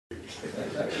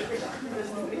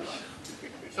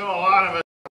So a lot of us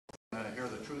hear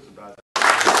the truth about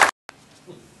that.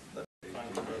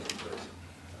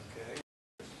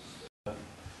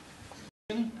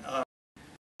 Okay.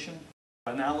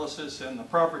 Analysis and the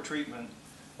proper treatment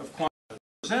of quantity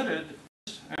presented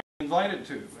and invited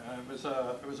to.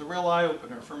 It was a real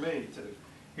eye-opener for me to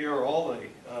hear all the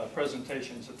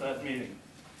presentations at that meeting.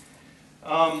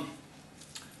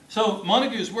 So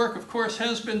Montagu's work, of course,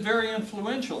 has been very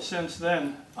influential since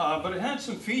then, but it had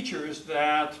some features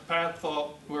that Pat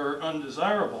thought were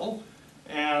undesirable,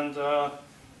 and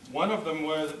one of them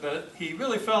was that he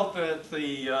really felt that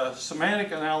the semantic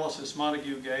analysis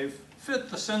Montagu gave fit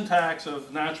the syntax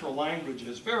of natural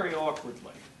languages very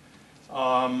awkwardly.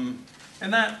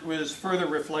 And that was further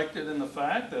reflected in the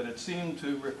fact that it seemed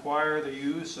to require the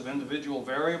use of individual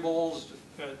variables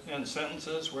in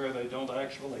sentences where they don't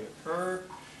actually occur.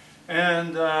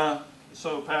 And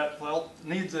so Pat felt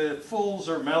needs a full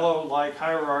Zermelo-like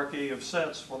hierarchy of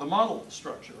sets for the model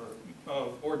structure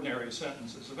of ordinary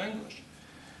sentences of English.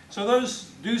 So those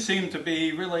do seem to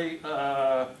be really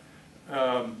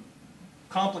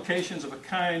complications of a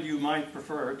kind you might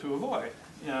prefer to avoid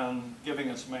in giving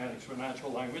a semantics for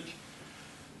natural language.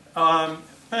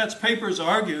 Pat's papers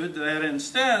argued that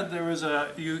instead there was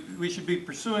we should be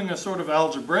pursuing a sort of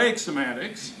algebraic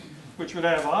semantics, which would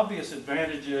have obvious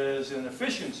advantages in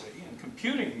efficiency and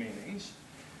computing meanings,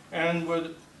 and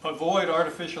would avoid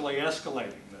artificially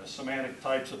escalating the semantic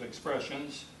types of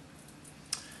expressions.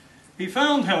 He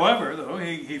found, however, though,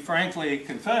 he frankly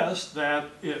confessed that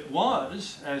it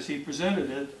was, as he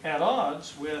presented it, at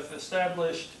odds with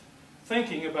established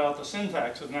thinking about the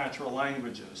syntax of natural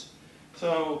languages.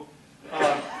 So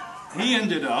he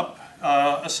ended up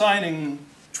assigning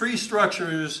tree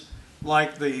structures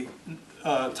like the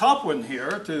top one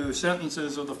here to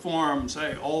sentences of the form,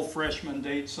 say, all freshmen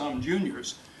date some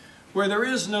juniors, where there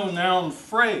is no noun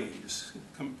phrase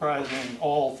comprising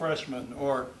all freshmen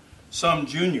or some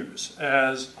juniors,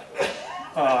 as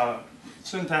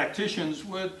syntacticians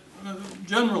would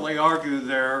generally argue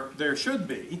there should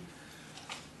be,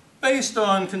 based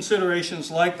on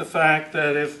considerations like the fact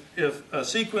that if a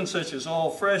sequence such as all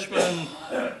freshmen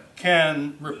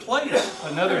can replace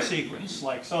another sequence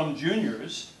like some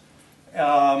juniors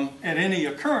at any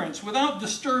occurrence without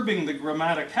disturbing the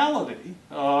grammaticality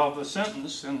of the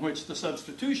sentence in which the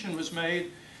substitution was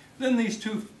made, then these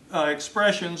two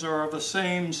expressions are of the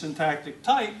same syntactic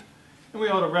type, and we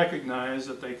ought to recognize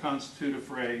that they constitute a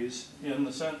phrase in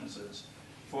the sentences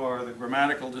for the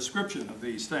grammatical description of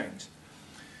these things.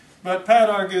 But Pat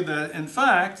argued that, in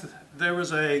fact, there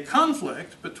was a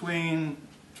conflict between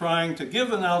trying to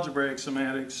give an algebraic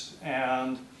semantics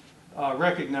and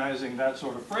recognizing that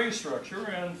sort of phrase structure,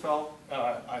 and felt,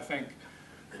 I think,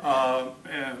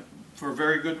 for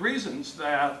very good reasons,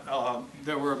 that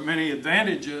there were many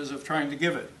advantages of trying to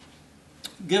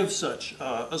give such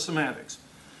a semantics.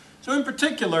 So in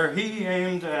particular, he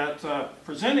aimed at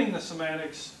presenting the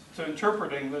semantics to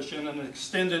interpret English in an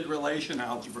extended relation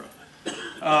algebra.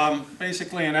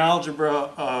 Basically an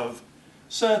algebra of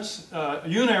sets,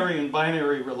 unary and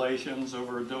binary relations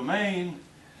over a domain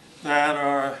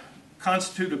that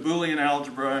constitute a Boolean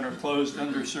algebra and are closed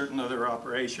under certain other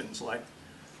operations, like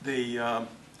the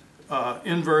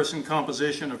inverse and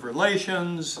composition of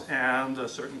relations and a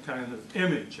certain kind of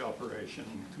image operation,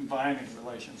 combining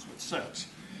relations with sets.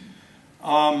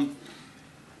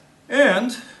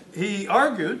 And he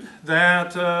argued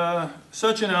that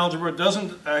such an algebra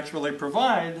doesn't actually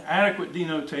provide adequate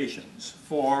denotations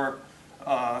for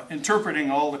interpreting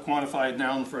all the quantified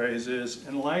noun phrases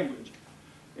in language.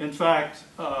 In fact,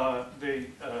 they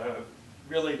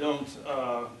really don't,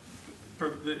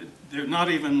 they're not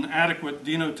even adequate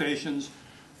denotations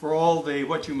for all the,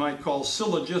 what you might call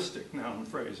syllogistic noun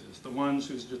phrases, the ones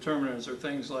whose determinants are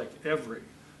things like every,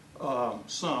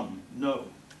 some, no.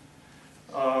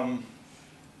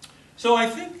 So I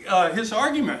think his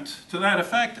argument to that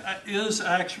effect is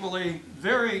actually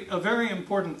a very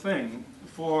important thing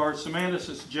for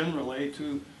semanticists generally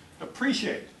to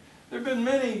appreciate. There have been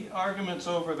many arguments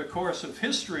over the course of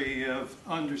history of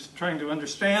trying to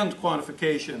understand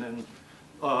quantification in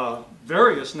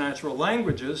various natural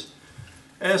languages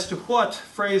as to what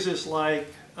phrases like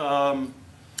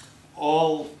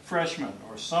all freshmen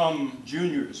or some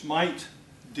juniors might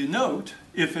denote,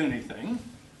 if anything.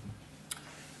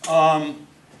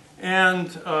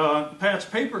 Pat's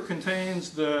paper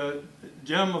contains the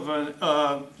gem of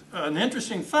an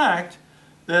interesting fact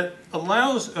that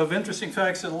interesting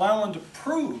facts that allow one to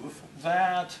prove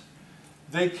that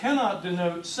they cannot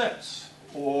denote sets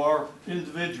or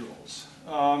individuals.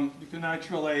 You can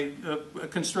actually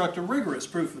construct a rigorous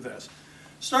proof of this.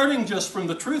 starting just from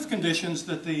the truth conditions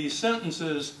that these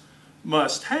sentences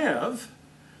must have,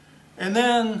 and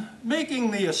then making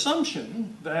the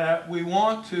assumption that we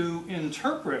want to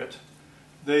interpret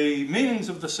the meanings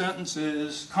of the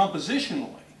sentences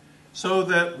compositionally, so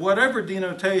that whatever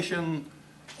denotation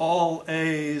all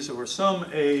A's or some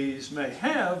A's may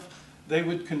have, they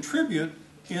would contribute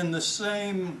in the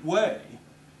same way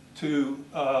to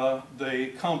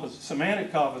the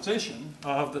semantic composition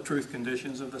of the truth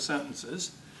conditions of the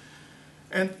sentences.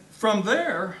 And from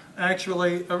there,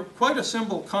 actually, quite a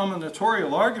simple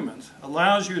combinatorial argument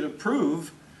allows you to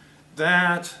prove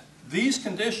that these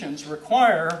conditions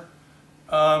require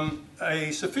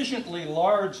a sufficiently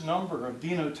large number of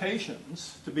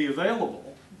denotations to be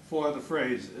available for the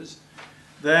phrases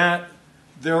that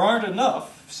there aren't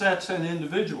enough sets and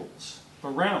individuals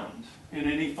around in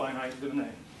any finite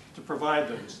domain to provide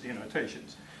those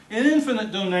denotations. In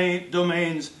infinite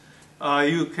domains,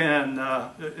 you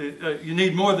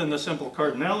need more than the simple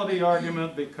cardinality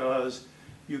argument, because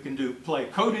you can play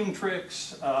coding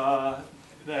tricks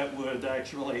that would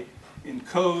actually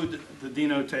encode the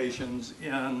denotations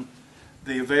in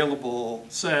the available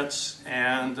sets,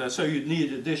 and so you'd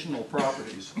need additional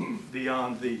properties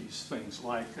beyond these things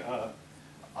like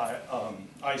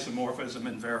isomorphism,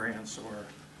 invariance, or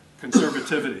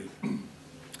conservativity.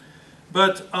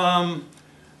 But I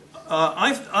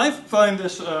find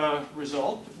this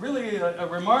result really a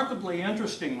remarkably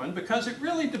interesting one, because it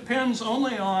really depends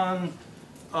only on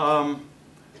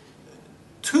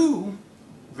two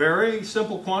very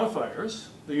simple quantifiers,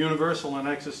 the universal and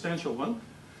existential one,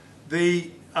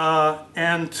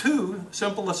 and two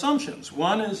simple assumptions.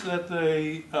 One is that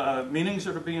the meanings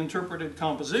are to be interpreted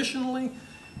compositionally,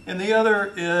 and the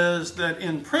other is that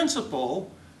in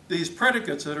principle, these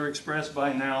predicates that are expressed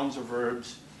by nouns or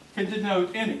verbs can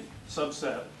denote any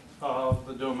subset of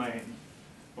the domain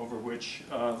over which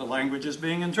the language is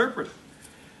being interpreted.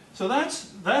 So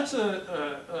that's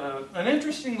an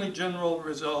interestingly general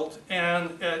result,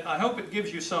 and I hope it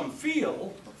gives you some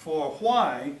feel for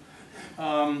why,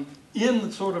 in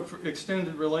the sort of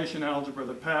extended relation algebra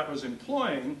that Pat was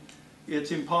employing,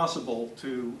 it's impossible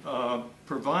to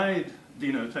provide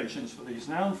denotations for these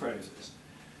noun phrases.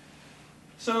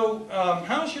 So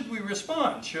how should we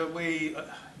respond? Should we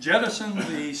jettison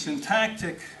the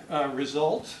syntactic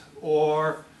result,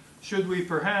 or should we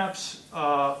perhaps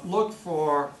look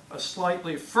for a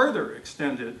slightly further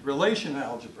extended relation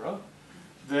algebra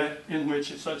in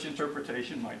which such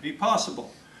interpretation might be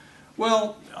possible?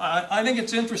 Well, I think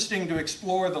it's interesting to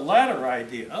explore the latter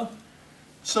idea.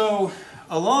 So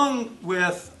along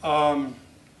with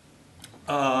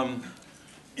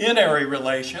in-array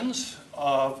relations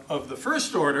of the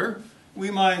first order, we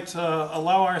might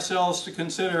allow ourselves to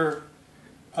consider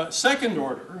second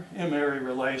order in-array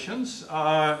relations.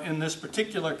 In this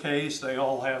particular case, they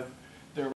all have